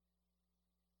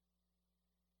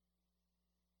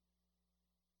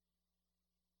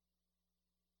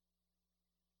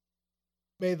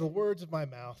May the words of my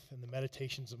mouth and the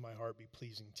meditations of my heart be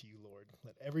pleasing to you, Lord.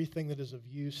 Let everything that is of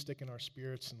you stick in our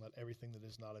spirits, and let everything that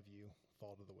is not of you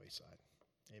fall to the wayside.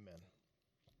 Amen.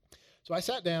 So I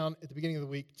sat down at the beginning of the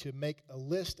week to make a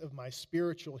list of my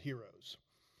spiritual heroes.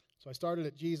 So I started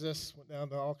at Jesus, went down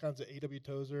to all kinds of A.W.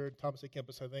 Tozer and Thomas A.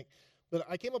 Kempis, I think. But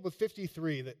I came up with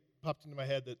 53 that popped into my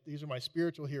head that these are my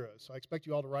spiritual heroes. So I expect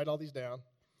you all to write all these down.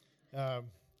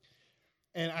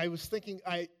 And I was thinking,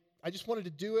 I just wanted to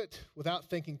do it without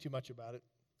thinking too much about it.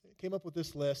 I came up with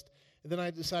this list, and then I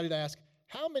decided to ask,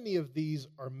 how many of these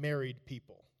are married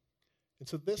people? And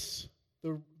so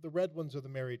the red ones are the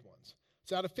married ones.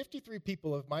 So out of 53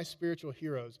 people of my spiritual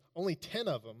heroes, only 10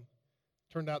 of them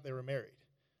turned out they were married.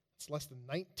 It's less than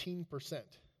 19%.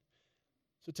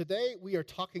 So today we are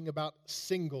talking about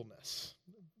singleness.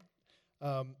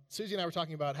 Susie and I were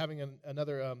talking about having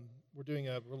we're doing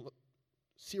a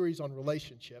series on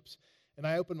relationships. And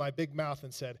I opened my big mouth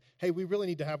and said, hey, we really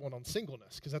need to have one on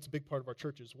singleness because that's a big part of our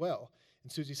church as well.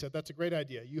 And Susie said, that's a great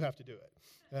idea. You have to do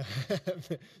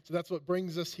it. So that's what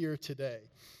brings us here today.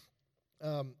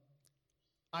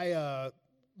 I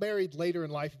married later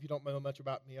in life. If you don't know much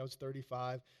about me, I was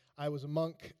 35. I was a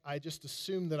monk. I just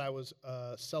assumed that I was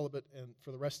celibate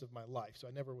for the rest of my life. So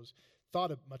I never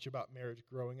thought much about marriage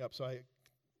growing up. So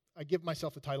I give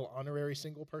myself the title honorary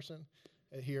single person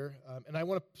here. And I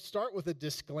want to start with a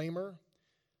disclaimer.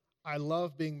 I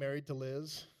love being married to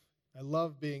Liz. I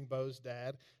love being Bo's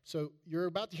dad. So you're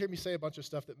about to hear me say a bunch of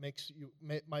stuff that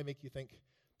might make you think,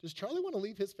 does Charlie want to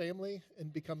leave his family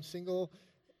and become single?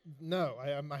 No,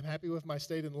 I'm happy with my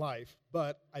state in life,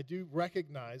 but I do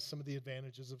recognize some of the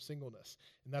advantages of singleness,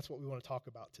 and that's what we want to talk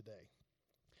about today.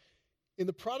 In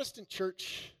the Protestant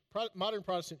church, modern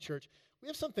Protestant church, we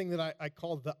have something that I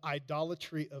call the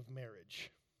idolatry of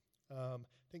marriage. I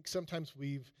think sometimes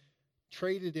we've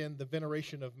traded in the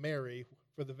veneration of Mary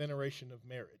for the veneration of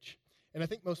marriage. And I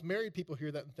think most married people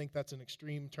hear that and think that's an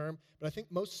extreme term, but I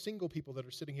think most single people that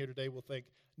are sitting here today will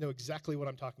know exactly what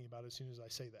I'm talking about as soon as I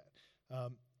say that.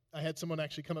 I had someone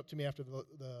actually come up to me after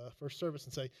the first service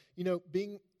and say,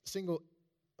 being single,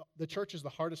 the church is the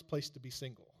hardest place to be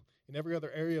single. In every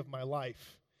other area of my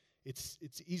life, it's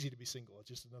easy to be single. It's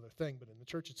just another thing. But in the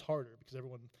church, it's harder because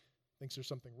everyone thinks there's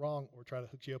something wrong or trying to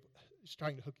hook you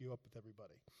up with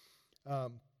everybody.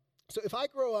 So if I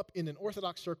grow up in an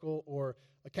Orthodox circle or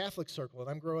a Catholic circle, and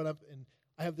I'm growing up and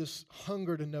I have this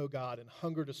hunger to know God and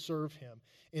hunger to serve Him,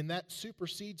 and that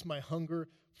supersedes my hunger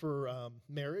for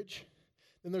marriage,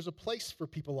 then there's a place for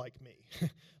people like me.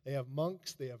 They have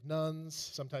monks, they have nuns.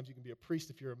 Sometimes you can be a priest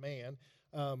if you're a man.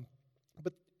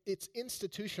 But it's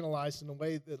institutionalized in a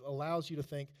way that allows you to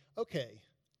think, okay,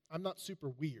 I'm not super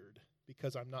weird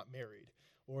because I'm not married,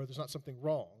 or there's not something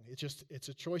wrong. It's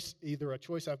a choice, either a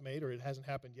choice I've made or it hasn't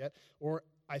happened yet, or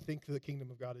I think the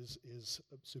kingdom of God is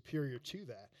superior to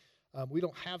that. We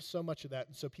don't have so much of that,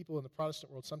 and so people in the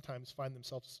Protestant world sometimes find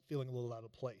themselves feeling a little out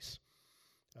of place.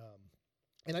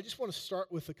 And I just want to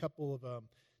start with a couple of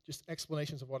just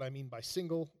explanations of what I mean by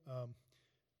single,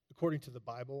 according to the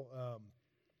Bible.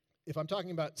 If I'm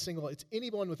talking about single, it's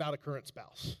anyone without a current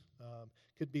spouse.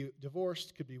 Could be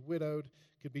divorced, could be widowed,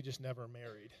 could be just never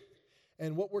married.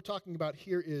 And what we're talking about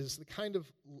here is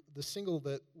the single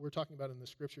that we're talking about in the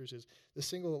scriptures is the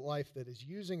single life that is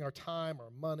using our time, our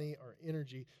money, our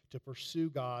energy to pursue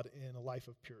God in a life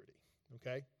of purity.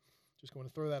 Okay? Just going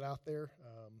to throw that out there,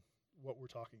 what we're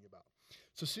talking about.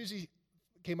 So Susie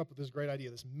came up with this great idea,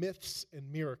 this myths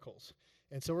and miracles.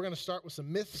 And so we're going to start with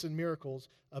some myths and miracles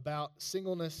about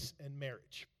singleness and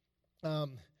marriage.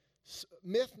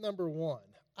 Myth number one,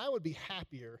 I would be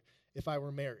happier if I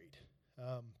were married.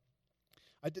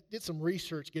 I did some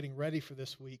research getting ready for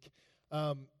this week.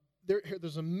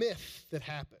 There's a myth that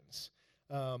happens.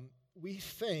 We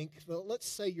think, let's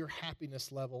say your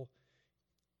happiness level,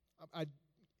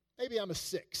 maybe I'm a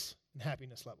 6 in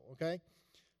happiness level, okay?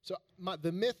 So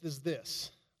the myth is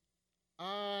this.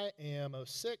 I am a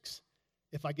 6.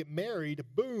 If I get married,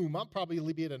 boom, I'll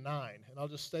probably be at a 9, and I'll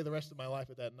just stay the rest of my life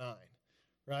at that 9,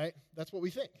 right? That's what we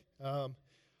think.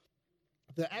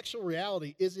 The actual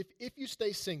reality is if you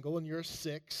stay single and you're a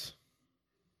 6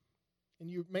 and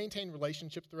you maintain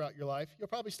relationships throughout your life, you'll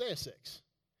probably stay a 6.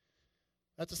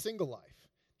 That's a single life.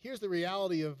 Here's the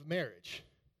reality of marriage.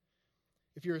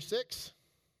 If you're a 6,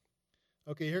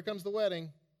 okay, here comes the wedding.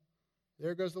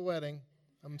 There goes the wedding.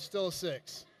 I'm still a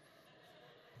 6.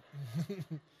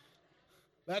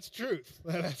 That's truth.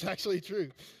 That's actually true.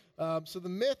 So the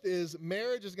myth is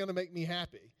marriage is going to make me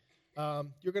happy.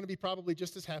 You're going to be probably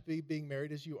just as happy being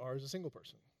married as you are as a single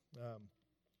person.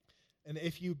 And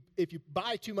if you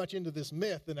buy too much into this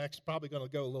myth, then that's probably going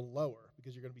to go a little lower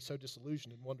because you're going to be so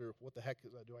disillusioned and wonder, what the heck do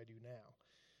I do now?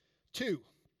 2,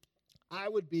 I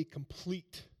would be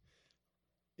complete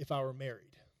if I were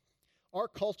married. Our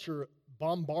culture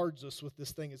bombards us with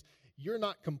this thing is you're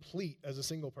not complete as a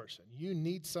single person. You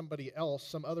need somebody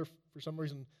else, for some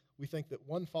reason, we think that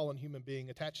one fallen human being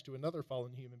attached to another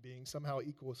fallen human being somehow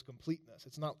equals completeness.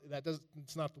 It's not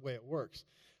the way it works.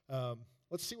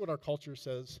 Let's see what our culture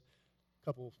says. A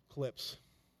couple clips.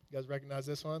 You guys recognize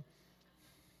this one?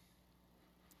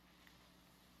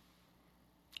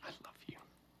 I love you.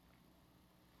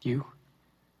 You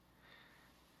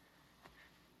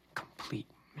complete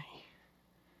me.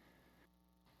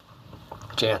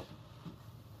 Jan,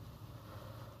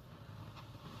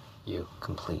 you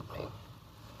complete me.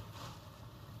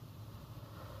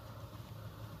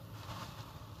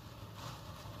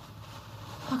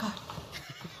 Oh, God.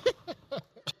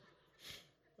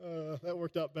 That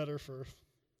worked out better for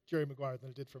Jerry Maguire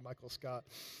than it did for Michael Scott.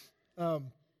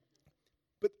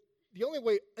 But the only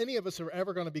way any of us are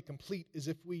ever going to be complete is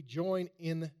if we join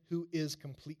in who is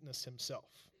completeness himself,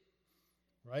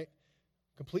 right?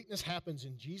 Completeness happens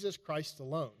in Jesus Christ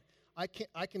alone. I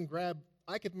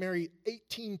could marry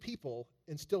 18 people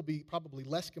and still be probably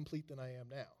less complete than I am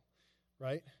now,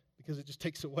 right? Because it just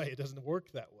takes away. It doesn't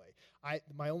work that way.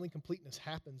 My only completeness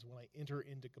happens when I enter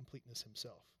into completeness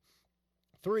himself.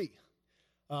 3,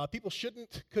 people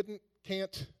couldn't,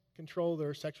 can't control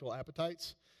their sexual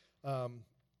appetites.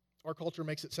 Our culture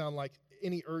makes it sound like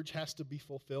any urge has to be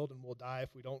fulfilled and we'll die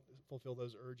if we don't fulfill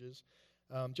those urges.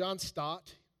 John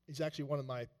Stott, he's actually one of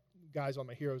my guys on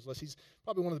my heroes list. He's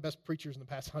probably one of the best preachers in the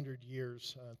past 100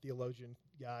 years, theologian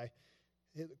guy.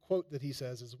 The quote that he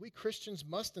says is, "We Christians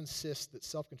must insist that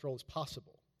self-control is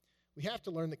possible. We have to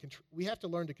learn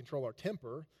to control our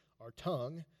temper, our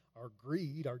tongue, our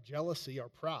greed, our jealousy, our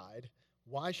pride.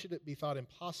 Why should it be thought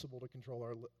impossible to control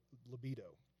our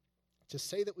libido? To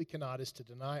say that we cannot is to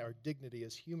deny our dignity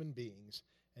as human beings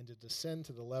and to descend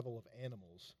to the level of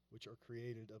animals, which are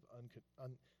created of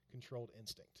uncontrolled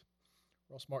instinct."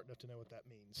 We're all smart enough to know what that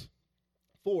means.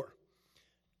 4,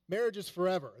 marriage is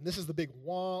forever. And this is the big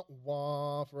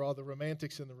wah-wah for all the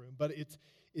romantics in the room, but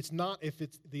it's not if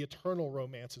it's the eternal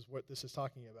romance is what this is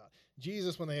talking about.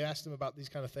 Jesus, when they asked him about these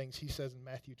kind of things, he says in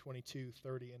Matthew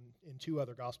 22:30 and in 2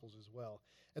 other Gospels as well,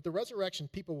 "At the resurrection,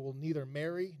 people will neither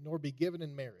marry nor be given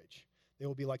in marriage. They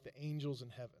will be like the angels in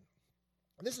heaven."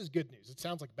 And this is good news. It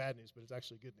sounds like bad news, but it's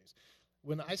actually good news.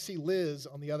 When I see Liz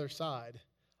on the other side,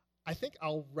 I think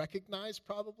I'll recognize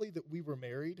probably that we were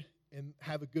married and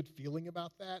have a good feeling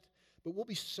about that, but we'll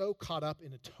be so caught up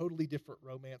in a totally different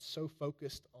romance, so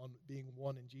focused on being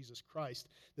one in Jesus Christ,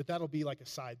 that that'll be like a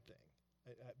side thing.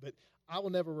 But I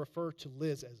will never refer to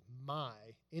Liz as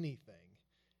my anything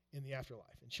in the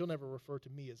afterlife, and she'll never refer to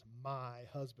me as my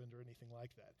husband or anything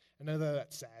like that. And I know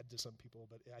that's sad to some people,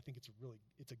 but I think it's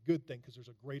a good thing because there's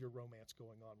a greater romance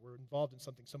going on. We're involved in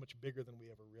something so much bigger than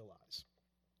we ever realize.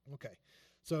 Okay,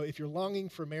 so if you're longing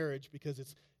for marriage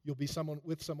because you'll be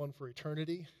with someone for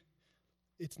eternity,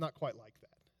 it's not quite like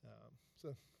that. So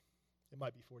it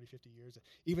might be 40, 50 years.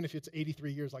 Even if it's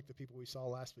 83 years like the people we saw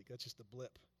last week, that's just a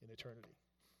blip in eternity.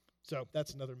 So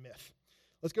that's another myth.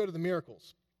 Let's go to the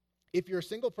miracles. If you're a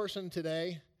single person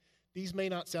today, these may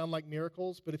not sound like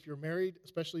miracles, but if you're married,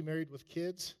 especially married with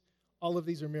kids, all of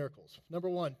these are miracles. Number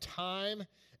 1, time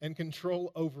and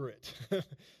control over it.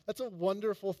 That's a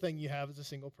wonderful thing you have as a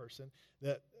single person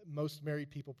that most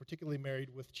married people, particularly married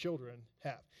with children,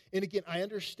 have. And again, I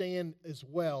understand as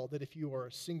well that if you are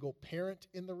a single parent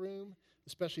in the room,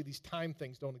 especially these time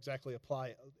things don't exactly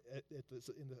apply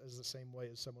as the same way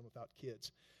as someone without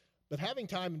kids. But having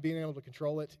time and being able to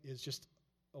control it is just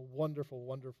a wonderful,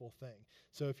 wonderful thing.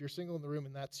 So if you're single in the room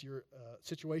and that's your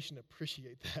situation,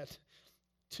 appreciate that.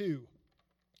 2,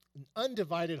 an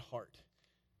undivided heart.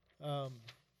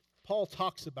 Paul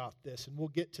talks about this, and we'll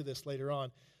get to this later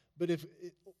on. But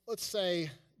let's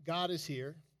say God is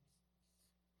here,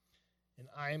 and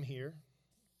I am here.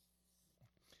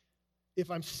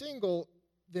 If I'm single,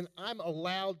 then I'm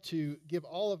allowed to give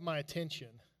all of my attention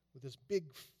with this big,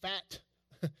 fat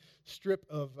strip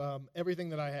of everything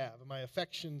that I have, and my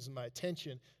affections and my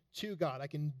attention to God. I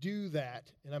can do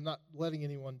that, and I'm not letting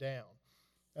anyone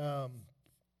down.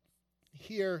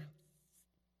 Here,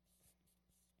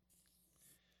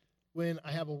 when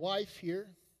I have a wife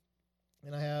here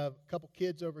and I have a couple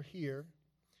kids over here,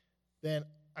 then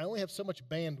I only have so much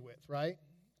bandwidth, right?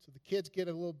 So the kids get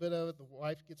a little bit of it, the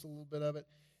wife gets a little bit of it,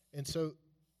 and so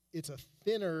it's a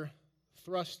thinner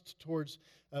thrust towards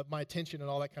my attention and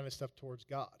all that kind of stuff towards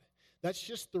God. That's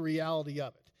just the reality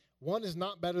of it. One is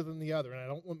not better than the other, and I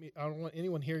don't want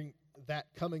anyone hearing that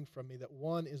coming from me, that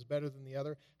one is better than the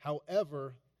other.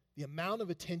 However, the amount of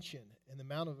attention and the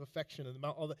amount of affection and the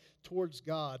amount all that towards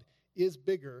God is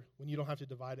bigger when you don't have to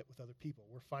divide it with other people.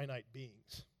 We're finite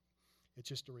beings. It's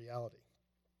just a reality.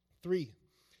 3,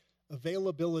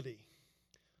 availability.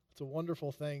 It's a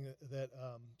wonderful thing that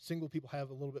single people have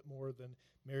a little bit more than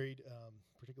married,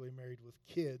 particularly married with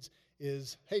kids,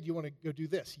 is, hey, do you want to go do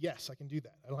this? Yes, I can do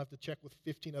that. I don't have to check with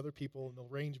 15 other people and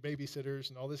arrange babysitters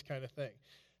and all this kind of thing.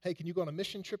 Hey, can you go on a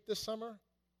mission trip this summer?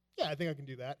 Yeah, I think I can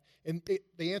do that. And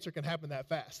the answer can happen that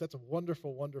fast. That's a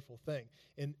wonderful, wonderful thing.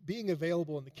 And being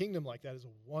available in the kingdom like that is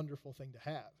a wonderful thing to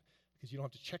have because you don't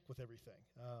have to check with everything.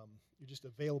 You're just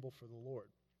available for the Lord.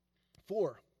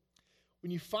 4,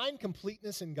 when you find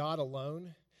completeness in God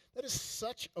alone, that is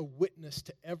such a witness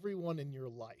to everyone in your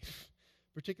life,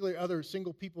 particularly other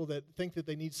single people that think that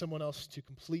they need someone else to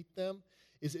complete them,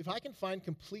 is if I can find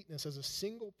completeness as a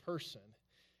single person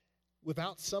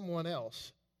without someone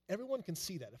else, everyone can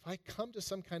see that. If I come to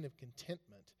some kind of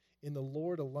contentment in the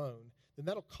Lord alone, then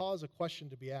that'll cause a question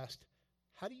to be asked,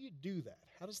 how do you do that?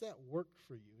 How does that work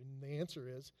for you? And the answer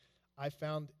is, I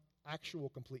found actual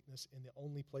completeness in the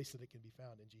only place that it can be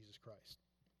found in Jesus Christ.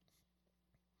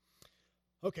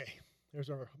 Okay, there's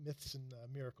our myths and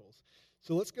miracles.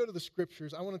 So let's go to the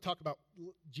scriptures. I want to talk about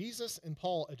Jesus and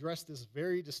Paul address this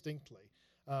very distinctly.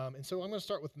 And so I'm going to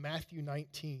start with Matthew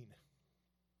 19.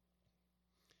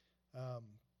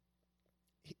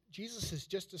 Jesus has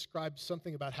just described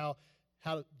something about how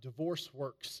divorce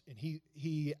works, and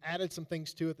he added some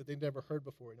things to it that they'd never heard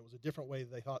before, and it was a different way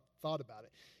that they thought about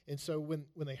it. And so when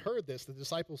they heard this, the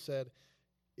disciples said,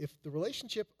 if the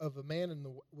relationship of a man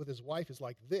with his wife is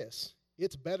like this,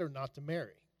 it's better not to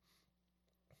marry.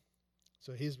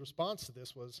 So his response to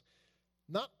this was,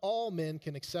 not all men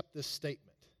can accept this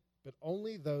statement, but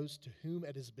only those to whom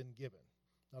it has been given,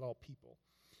 not all people.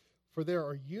 For there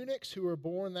are eunuchs who are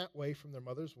born that way from their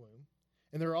mother's womb,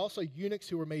 and there are also eunuchs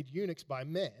who are made eunuchs by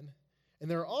men, and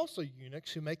there are also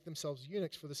eunuchs who make themselves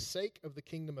eunuchs for the sake of the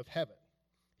kingdom of heaven.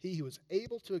 He who is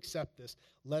able to accept this,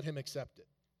 let him accept it.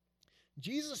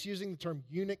 Jesus using the term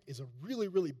eunuch is a really,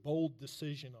 really bold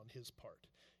decision on his part.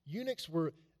 Eunuchs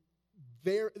were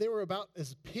there; they were about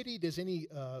as pitied as any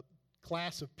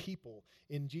class of people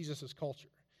in Jesus' culture.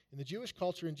 In the Jewish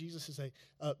culture, in Jesus' day,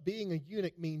 being a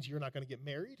eunuch means you're not going to get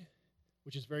married,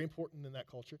 which is very important in that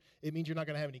culture. It means you're not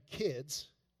going to have any kids,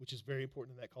 which is very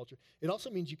important in that culture. It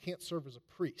also means you can't serve as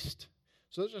a priest.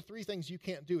 So those are 3 things you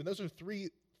can't do, and those are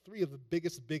three of the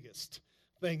biggest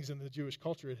things in the Jewish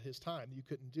culture at his time that you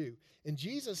couldn't do. And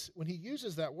Jesus, when he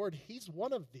uses that word, he's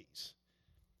one of these.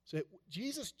 So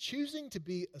Jesus choosing to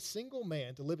be a single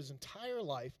man, to live his entire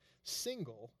life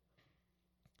single,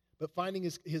 but finding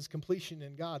his completion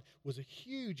in God was a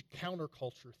huge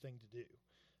counterculture thing to do.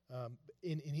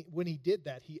 When he did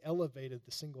that, he elevated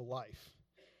the single life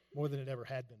more than it ever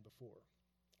had been before.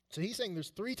 So he's saying there's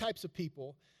 3 types of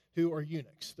people who are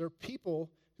eunuchs. There are people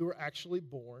who are actually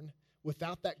born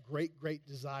without that great, great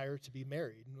desire to be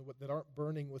married, and that aren't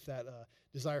burning with that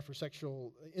desire for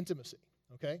sexual intimacy,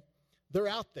 okay? They're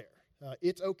out there.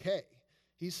 It's okay.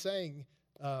 He's saying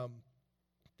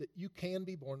that you can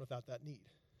be born without that need.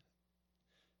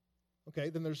 Okay,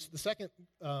 then there's the second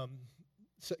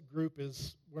group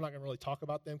is, we're not going to really talk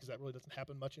about them because that really doesn't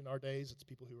happen much in our days. It's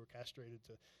people who are castrated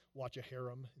to watch a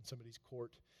harem in somebody's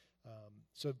court.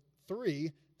 So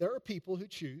 3, there are people who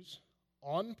choose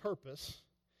on purpose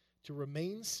to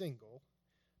remain single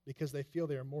because they feel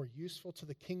they are more useful to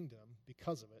the kingdom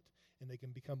because of it, and they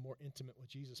can become more intimate with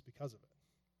Jesus because of it.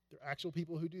 There are actual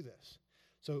people who do this.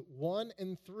 So 1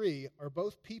 and 3 are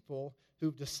both people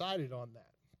who've decided on that.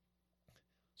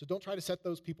 So don't try to set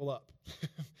those people up.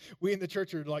 We in the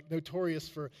church are like notorious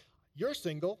for, you're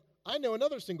single, I know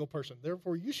another single person,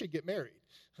 therefore you should get married.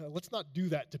 Let's not do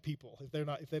that to people if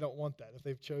they don't want that, if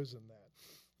they've chosen that.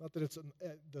 Not that it's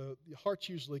the heart's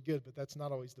usually good, but that's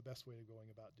not always the best way of going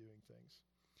about doing things.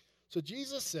 So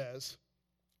Jesus says,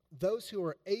 those who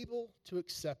are able to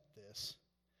accept this,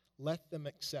 let them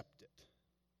accept it.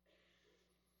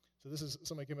 So this is,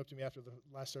 somebody came up to me after the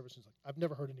last service and was like, I've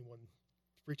never heard anyone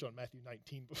preach on Matthew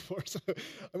 19 before, so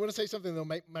I'm going to say something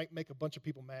that might make a bunch of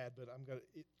people mad, but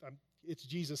it's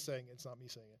Jesus saying it, it's not me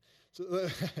saying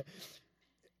it.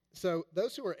 So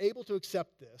those who are able to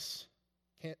accept this,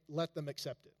 can't let them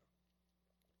accept it.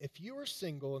 If you are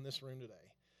single in this room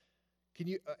today, can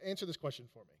you answer this question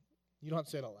for me? You don't have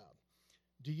to say it out loud.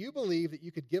 Do you believe that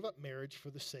you could give up marriage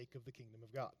for the sake of the kingdom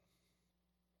of God?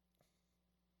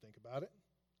 Think about it.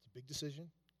 It's a big decision.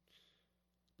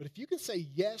 But if you can say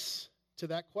yes to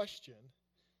that question,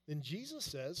 then Jesus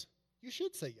says you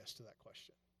should say yes to that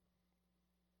question.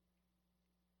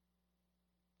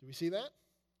 Do we see that?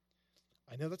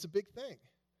 I know that's a big thing.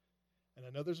 And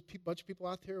I know there's a bunch of people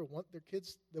out there who want their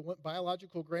kids, that want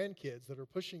biological grandkids that are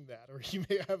pushing that. Or you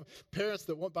may have parents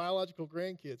that want biological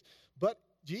grandkids. But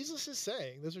Jesus is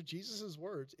saying, those are Jesus'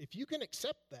 words, if you can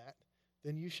accept that,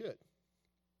 then you should.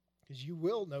 Because you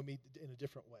will know me in a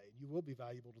different way. You will be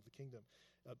valuable to the kingdom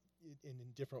in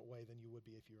a different way than you would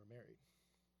be if you were married.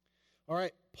 All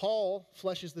right, Paul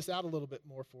fleshes this out a little bit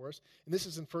more for us. And this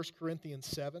is in 1 Corinthians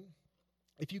 7.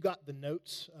 If you got the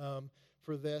notes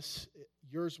for this,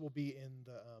 yours will be in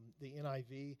the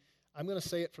NIV. I'm going to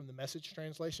say it from the Message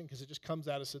translation because it just comes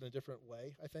at us in a different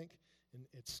way, I think. And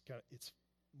it's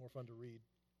more fun to read.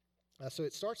 So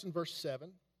it starts in verse 7.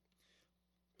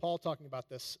 Paul talking about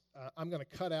this. I'm going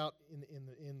to cut out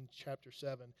in chapter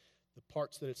 7 the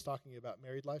parts that it's talking about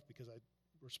married life because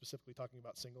we're specifically talking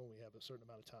about single and we have a certain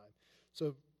amount of time.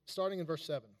 So starting in verse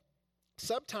 7.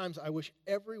 Sometimes I wish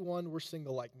everyone were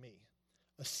single like me,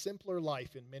 a simpler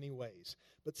life in many ways.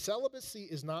 But celibacy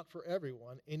is not for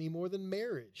everyone any more than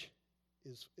marriage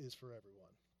is for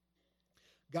everyone.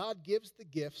 God gives the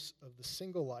gifts of the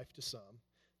single life to some,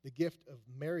 the gift of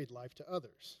married life to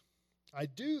others. I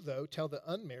do, though, tell the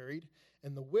unmarried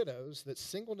and the widows that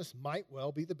singleness might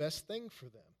well be the best thing for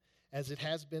them, as it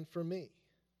has been for me.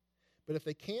 But if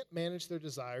they can't manage their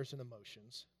desires and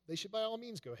emotions, they should by all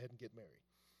means go ahead and get married.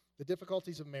 The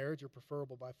difficulties of marriage are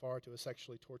preferable by far to a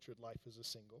sexually tortured life as a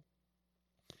single.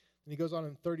 And he goes on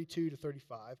in 32 to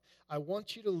 35. I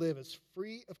want you to live as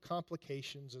free of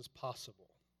complications as possible.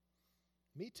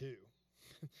 Me too.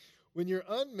 When you're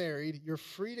unmarried, you're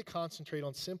free to concentrate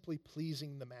on simply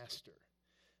pleasing the master.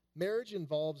 Marriage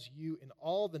involves you in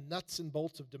all the nuts and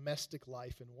bolts of domestic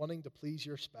life and wanting to please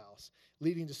your spouse,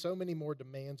 leading to so many more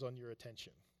demands on your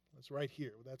attention. That's right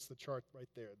here. That's the chart right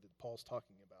there that Paul's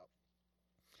talking about.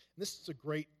 And this is a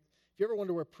great, if you ever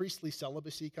wonder where priestly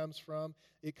celibacy comes from,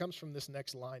 it comes from this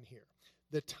next line here.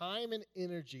 The time and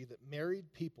energy that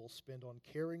married people spend on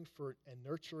caring for and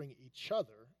nurturing each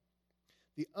other,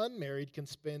 the unmarried can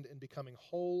spend in becoming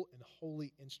whole and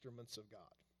holy instruments of God.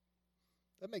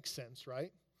 That makes sense,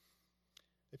 right?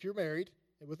 If you're married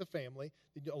and with a family,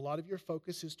 then a lot of your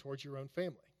focus is towards your own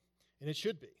family. And it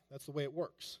should be. That's the way it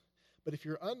works. But if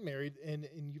you're unmarried and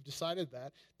you've decided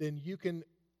that, then you can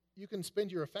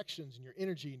spend your affections and your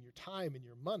energy and your time and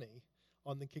your money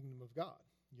on the kingdom of God.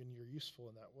 And you're useful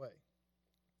in that way.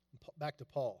 Back to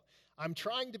Paul. I'm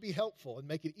trying to be helpful and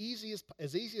make it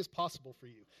as easy as possible for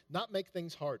you, not make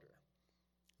things harder.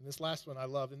 And this last one I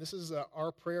love, and this is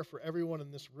our prayer for everyone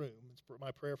in this room. It's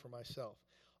my prayer for myself.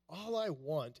 All I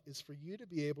want is for you to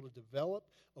be able to develop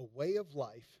a way of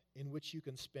life in which you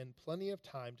can spend plenty of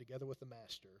time together with the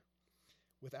Master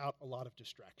without a lot of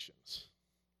distractions.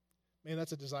 Man,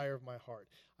 that's a desire of my heart.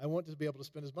 I want to be able to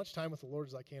spend as much time with the Lord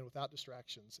as I can without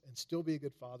distractions and still be a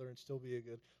good father and still be a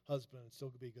good husband and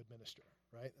still be a good minister,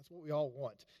 right? That's what we all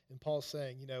want. And Paul's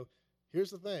saying,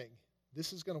 here's the thing.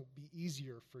 This is going to be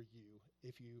easier for you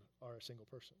if you are a single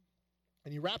person.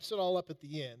 And he wraps it all up at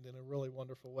the end in a really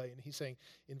wonderful way. And he's saying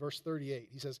in verse 38,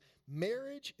 he says,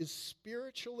 marriage is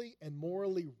spiritually and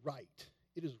morally right.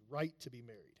 It is right to be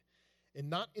married and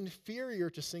not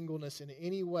inferior to singleness in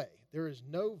any way. There is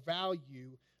no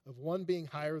value of one being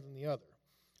higher than the other.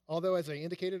 Although, as I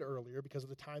indicated earlier, because of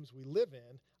the times we live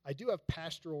in, I do have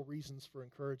pastoral reasons for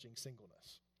encouraging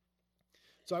singleness.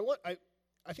 So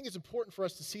I think it's important for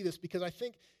us to see this because I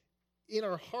think in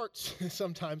our hearts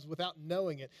sometimes, without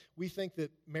knowing it, we think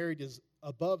that marriage is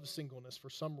above singleness for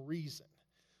some reason.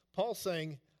 Paul's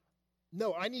saying,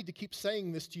 no, I need to keep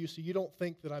saying this to you so you don't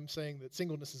think that I'm saying that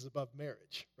singleness is above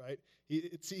marriage, right?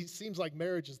 It seems like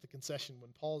marriage is the concession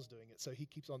when Paul's doing it, so he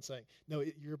keeps on saying, no,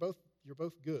 you're both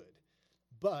good.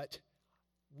 But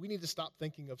we need to stop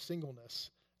thinking of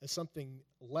singleness as something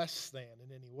less than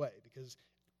in any way because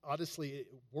honestly, it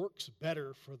works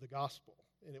better for the gospel.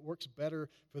 And it works better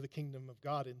for the kingdom of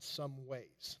God in some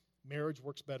ways. Marriage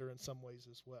works better in some ways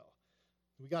as well.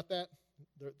 We got that?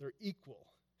 They're equal,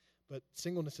 but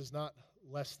singleness is not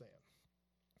less than.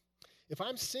 If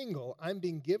I'm single, I'm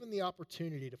being given the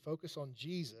opportunity to focus on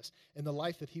Jesus and the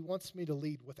life that he wants me to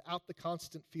lead without the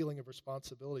constant feeling of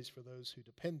responsibilities for those who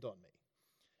depend on me.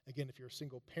 Again, if you're a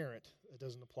single parent, it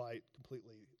doesn't apply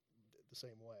completely the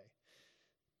same way.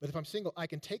 But if I'm single, I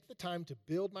can take the time to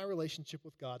build my relationship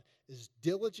with God as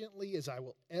diligently as I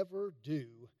will ever do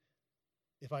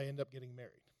if I end up getting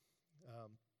married.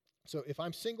 So if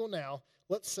I'm single now,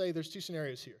 let's say there's two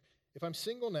scenarios here. If I'm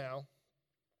single now,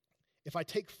 if I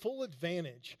take full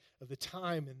advantage of the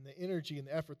time and the energy and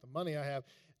the effort, the money I have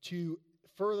to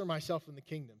further myself in the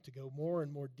kingdom, to go more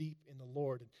and more deep in the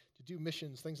Lord, and to do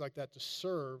missions, things like that, to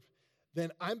serve, then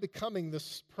I'm becoming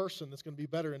this person that's going to be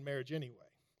better in marriage anyway.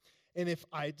 And if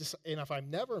I'm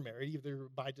never married, either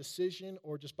by decision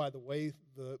or just by the way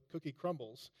the cookie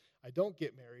crumbles, I don't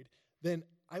get married, then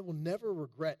I will never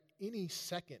regret any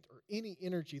second or any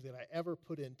energy that I ever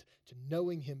put into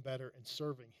knowing him better and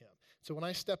serving him. So when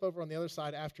I step over on the other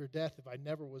side after death, if I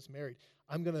never was married,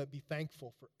 I'm going to be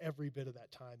thankful for every bit of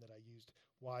that time that I used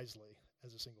wisely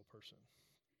as a single person.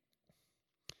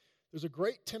 There's a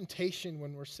great temptation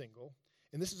when we're single,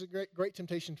 and this is a great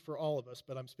temptation for all of us,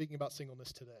 but I'm speaking about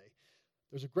singleness today.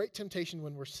 There's a great temptation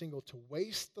when we're single to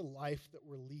waste the life that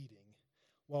we're leading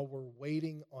while we're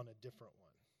waiting on a different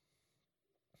one.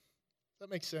 Does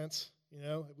that make sense? You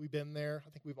know, have we been there? I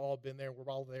think we've all been there. We're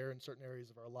all there in certain areas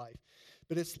of our life.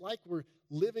 But it's like we're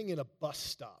living in a bus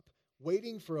stop,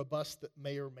 waiting for a bus that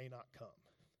may or may not come.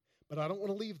 But I don't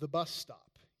want to leave the bus stop.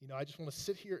 You know, I just want to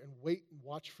sit here and wait and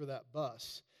watch for that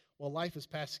bus while life is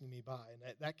passing me by.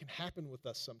 And that can happen with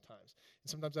us sometimes. And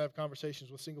sometimes I have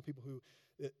conversations with single people who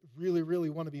really, really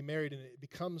want to be married, and it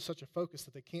becomes such a focus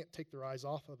that they can't take their eyes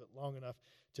off of it long enough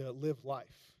to live life.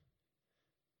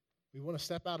 We want to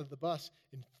step out of the bus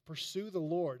and pursue the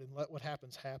Lord and let what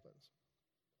happens happens.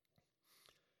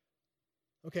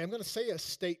 Okay, I'm going to say a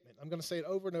statement. I'm going to say it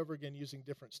over and over again using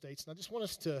different states, and I just want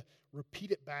us to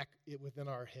repeat it back within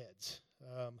our heads.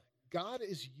 God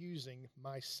is using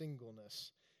my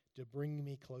singleness to bring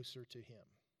me closer to him.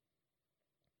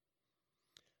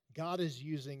 God is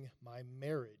using my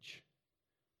marriage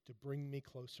to bring me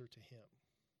closer to him.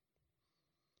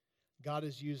 God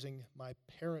is using my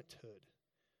parenthood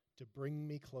to bring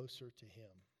me closer to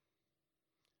him.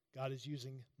 God is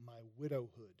using my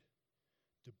widowhood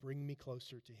to bring me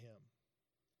closer to him.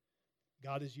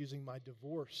 God is using my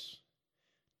divorce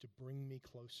to bring me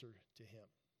closer to him.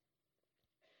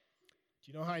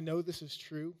 Do you know how I know this is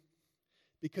true?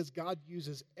 Because God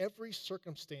uses every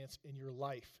circumstance in your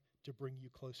life to bring you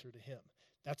closer to him.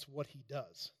 That's what he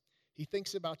does. He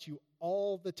thinks about you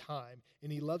all the time,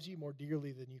 and he loves you more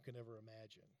dearly than you can ever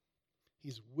imagine.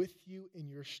 He's with you in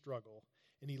your struggle,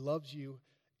 and he loves you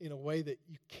in a way that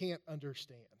you can't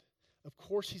understand. Of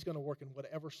course, he's going to work in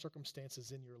whatever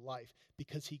circumstances in your life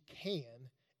because he can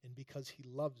and because he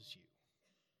loves you.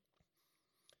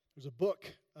 There's a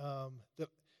book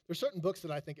there's certain books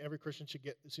that I think every Christian should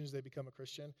get as soon as they become a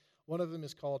Christian. One of them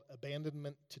is called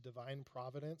Abandonment to Divine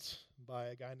Providence by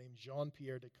a guy named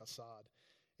Jean-Pierre de Caussade.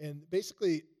 And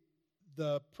basically,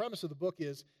 the premise of the book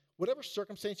is whatever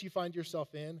circumstance you find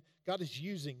yourself in, God is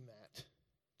using that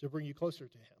to bring you closer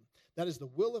to him. That is the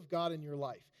will of God in your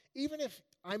life. Even if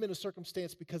I'm in a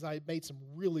circumstance because I made some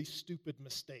really stupid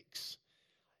mistakes,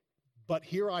 but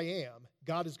here I am,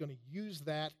 God is going to use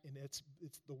that, and it's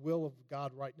the will of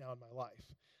God right now in my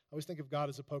life. I always think of God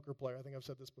as a poker player. I think I've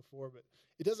said this before, but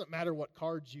it doesn't matter what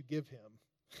cards you give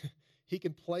him. He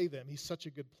can play them. He's such a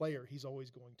good player. He's always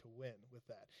going to win with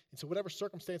that. And so whatever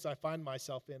circumstance I find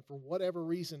myself in, for whatever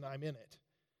reason I'm in it,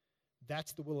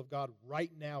 that's the will of God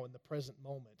right now in the present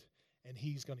moment, and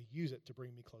he's going to use it to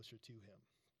bring me closer to him.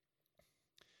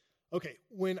 Okay,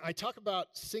 when I talk about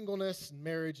singleness and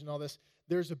marriage and all this,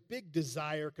 there's a big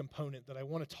desire component that I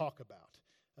want to talk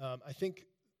about. I think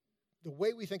the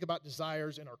way we think about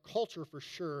desires in our culture for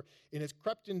sure, and it's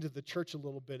crept into the church a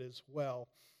little bit as well,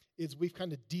 is we've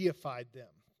kind of deified them.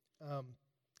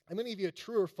 I'm going to give you a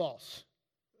true or false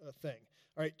thing.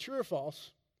 All right, true or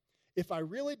false, if I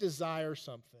really desire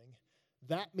something,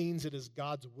 that means it is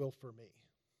God's will for me.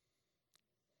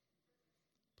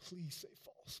 Please say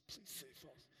false. Please say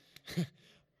false.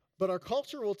 But our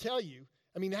culture will tell you,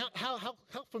 I mean, how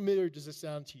familiar does this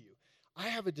sound to you? I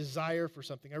have a desire for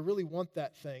something. I really want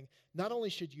that thing. Not only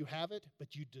should you have it,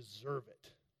 but you deserve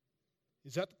it.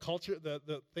 Is that the culture,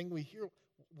 the thing we hear?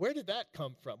 Where did that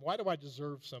come from? Why do I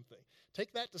deserve something?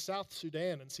 Take that to South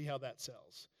Sudan and see how that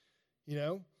sells. You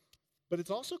know? But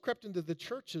it's also crept into the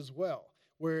church as well,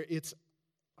 where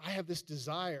I have this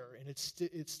desire, and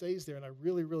it stays there, and I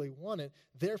really, really want it.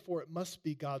 Therefore, it must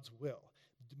be God's will.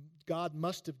 God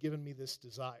must have given me this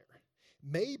desire.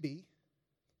 Maybe,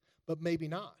 but maybe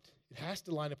not. It has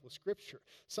to line up with Scripture.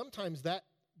 Sometimes that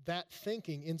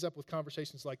thinking ends up with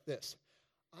conversations like this.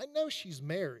 I know she's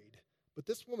married, but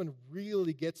this woman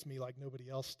really gets me like nobody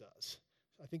else does.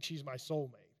 I think she's my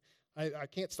soulmate. I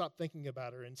can't stop thinking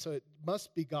about her, and so it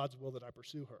must be God's will that I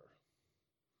pursue her.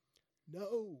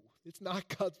 No, it's not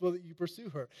God's will that you pursue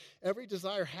her. Every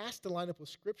desire has to line up with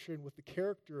Scripture and with the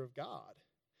character of God.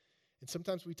 And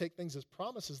sometimes we take things as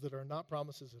promises that are not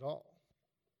promises at all.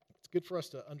 It's good for us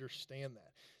to understand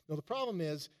that. Now, the problem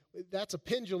is that's a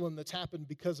pendulum that's happened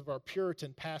because of our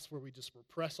Puritan past where we just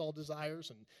repress all desires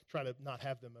and try to not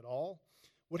have them at all.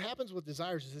 What happens with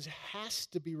desires is it has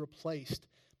to be replaced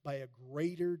by a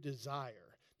greater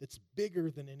desire that's bigger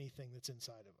than anything that's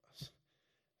inside of us.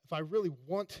 If I really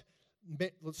want,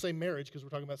 let's say marriage, because we're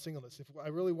talking about singleness, if I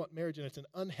really want marriage and it's an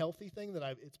unhealthy thing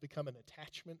that it's become an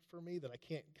attachment for me that I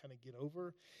can't kind of get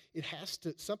over,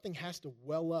 something has to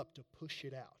well up to push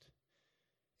it out.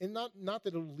 And not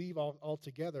that it'll leave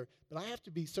altogether, but I have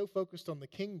to be so focused on the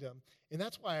kingdom, and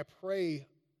that's why I pray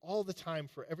all the time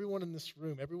for everyone in this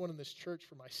room, everyone in this church,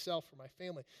 for myself, for my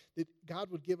family, that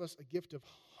God would give us a gift of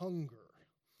hunger,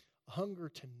 a hunger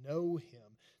to know him,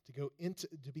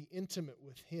 to be intimate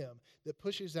with him, that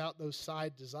pushes out those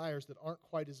side desires that aren't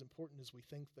quite as important as we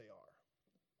think they are.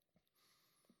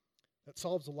 That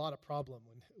solves a lot of problem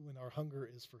when our hunger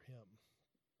is for him.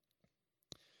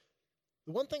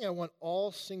 The one thing I want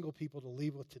all single people to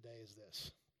leave with today is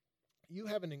this. You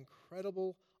have an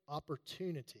incredible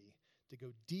opportunity to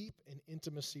go deep in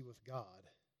intimacy with God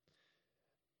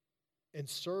and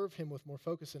serve him with more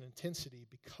focus and intensity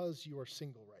because you are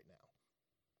single right now.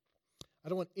 I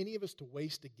don't want any of us to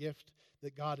waste a gift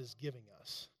that God is giving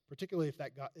us, particularly if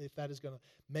that is going to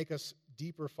make us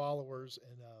deeper followers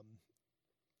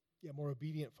and more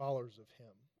obedient followers of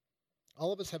him.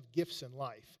 All of us have gifts in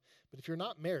life, but if you're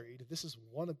not married, this is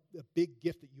a big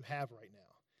gift that you have right now.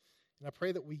 And I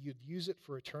pray that we could use it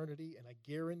for eternity, and I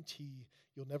guarantee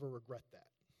you'll never regret that.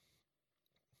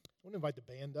 I want to invite the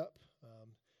band up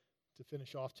to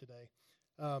finish off today.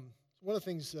 One of the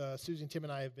things Susie and Tim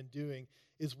and I have been doing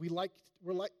is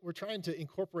we're trying to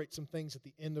incorporate some things at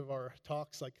the end of our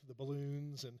talks, like the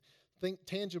balloons and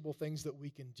tangible things that we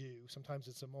can do. Sometimes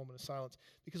it's a moment of silence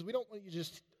because we don't want you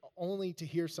just only to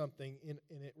hear something and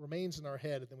it remains in our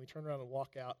head, and then we turn around and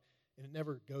walk out and it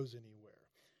never goes anywhere.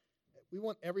 We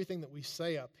want everything that we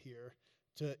say up here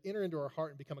to enter into our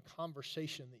heart and become a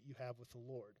conversation that you have with the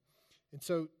Lord. And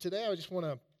so today I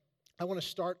want to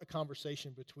start a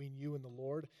conversation between you and the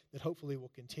Lord that hopefully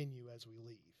will continue as we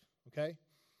leave, okay?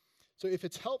 So if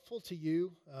it's helpful to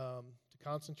you to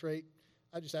concentrate,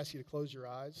 I just ask you to close your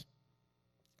eyes.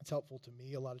 It's helpful to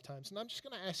me a lot of times. And I'm just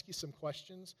going to ask you some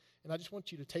questions, and I just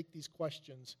want you to take these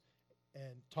questions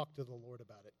and talk to the Lord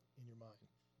about it in your mind.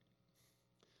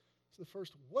 So the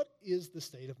first, what is the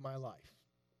state of my life?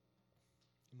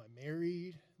 Am I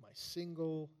married? Am I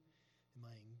single? Am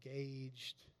I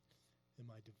engaged? Am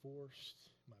I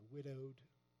divorced? Am I widowed?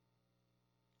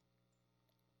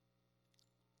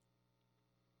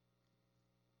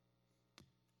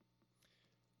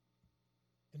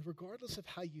 And regardless of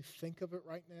how you think of it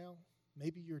right now,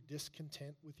 maybe you're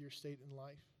discontent with your state in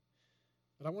life,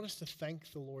 but I want us to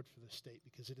thank the Lord for this state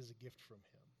because it is a gift from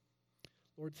him.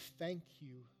 Lord, thank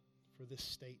you for this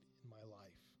state in my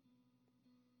life.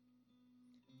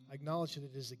 I acknowledge that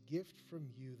it is a gift from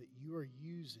you that you are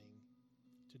using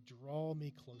to draw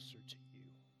me closer to you.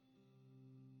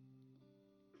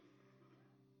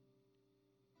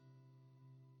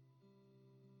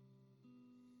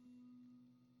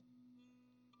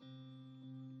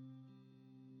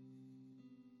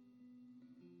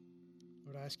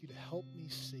 Lord, I ask you to help me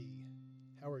see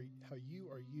how you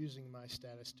are using my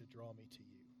status to draw me to you.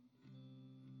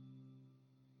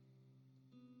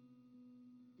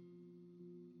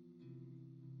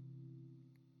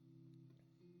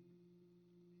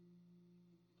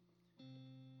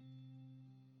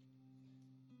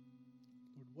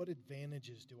 Lord, what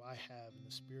advantages do I have in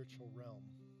the spiritual realm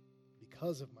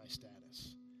because of my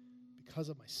status, because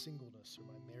of my singleness or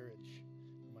my marriage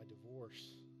or my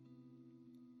divorce?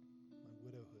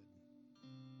 Widowhood.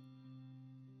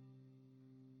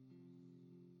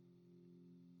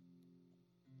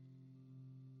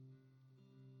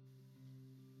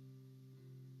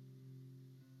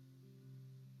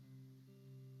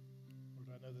 Lord,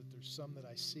 I know that there's some that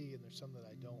I see and there's some that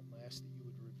I don't, and I ask that you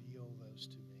would reveal those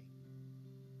to me.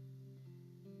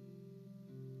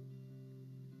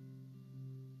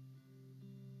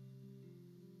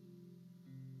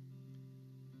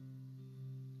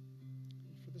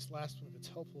 This last one, if it's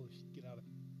helpful, if you get out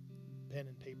a pen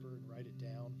and paper and write it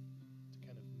down to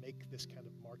kind of make this kind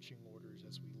of marching orders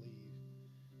as we leave.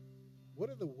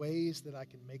 What are the ways that I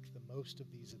can make the most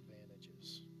of these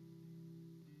advantages?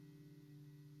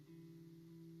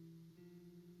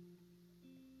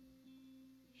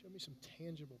 Show me some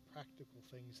tangible, practical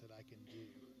things that I can do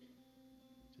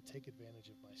to take advantage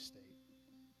of my state.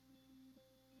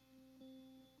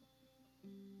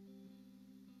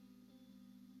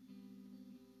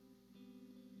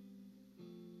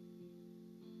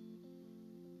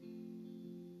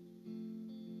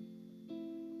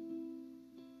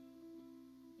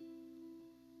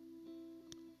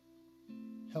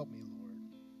 Help me, Lord.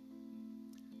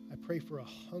 I pray for a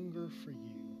hunger for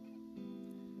you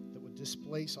that would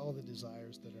displace all the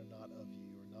desires that are not of you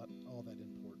or not all that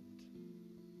important.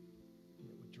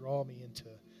 draw me into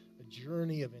a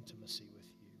journey of intimacy with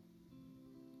you.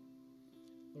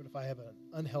 Lord, if I have an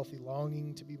unhealthy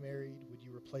longing to be married, would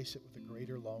you replace it with a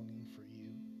greater longing for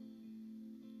you?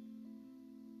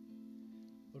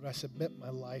 Lord, I submit my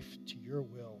life to your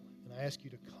will, and I ask you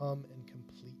to come and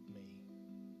complete me.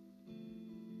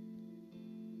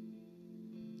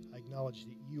 I acknowledge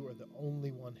that you are the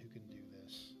only one who can do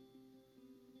this.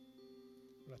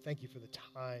 Lord, I thank you for the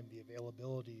time, the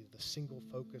availability, the single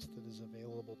focus that is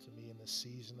available to me in this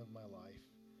season of my life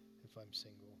if I'm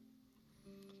single.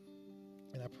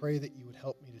 And I pray that you would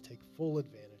help me to take full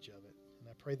advantage of it. And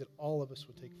I pray that all of us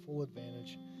would take full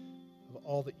advantage of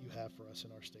all that you have for us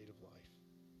in our state of life.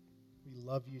 We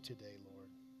love you today, Lord.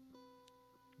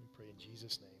 We pray in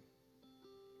Jesus' name.